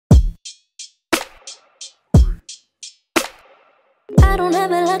I don't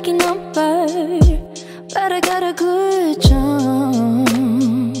have a lucky number, but I got a good charm.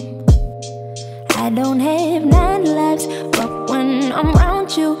 I don't have 9 lives, but when I'm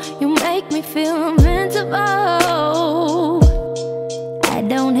around you, you make me feel invincible. I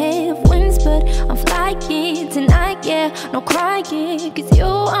don't have wings, but I'm flying tonight, yeah. No crying, cause you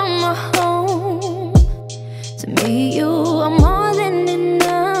are my home. To me, you are more than enough.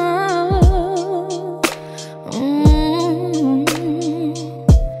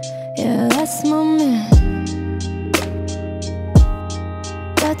 Yeah, that's my man.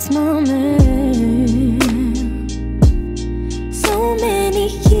 That's my man. So many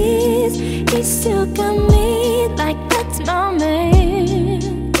years, he still got me like that's my man.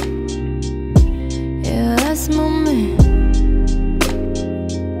 Yeah, that's my man.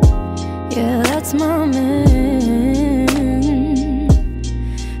 Yeah, that's my man.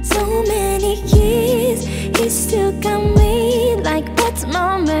 So many years, he still got me like that's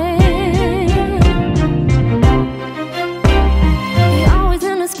my man. He always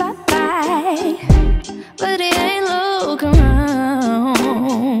in the spotlight, but he ain't look around.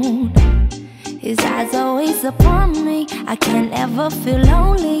 His eyes always upon me. I can't ever feel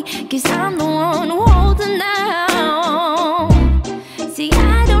lonely, cause I'm the one who holds him down. See,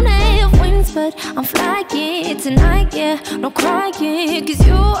 I don't have wings, but I'm flying tonight, yeah. No crying, cause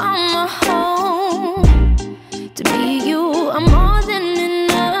you are my home. To me, you are more than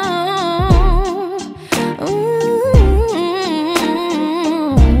enough.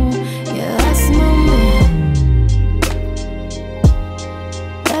 Yeah, that's my man.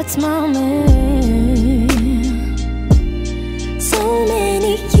 That's my man. So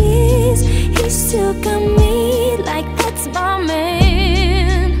many years, he still got me like that's my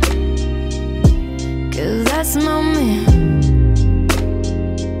man. Cause that's my man.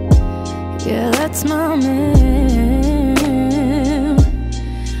 Yeah, that's my man.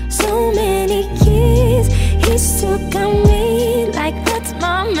 So many years, he still got me like that's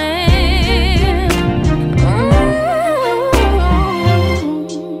my man.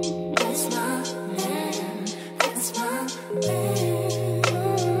 That's my man. That's my man.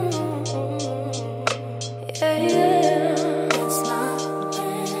 Yeah, yeah. That's my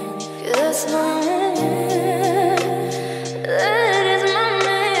man. Yeah, that's my man. That is my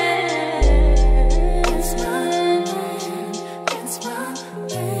man. That's my man. That's my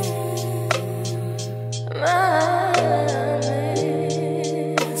man. My man.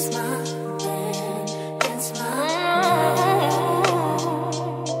 That's my man. That's my man.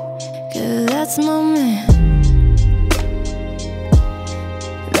 'Cause that's my man.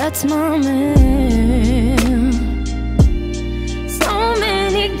 That's my man. So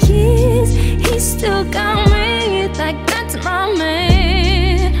many years, he still got me like that's my man.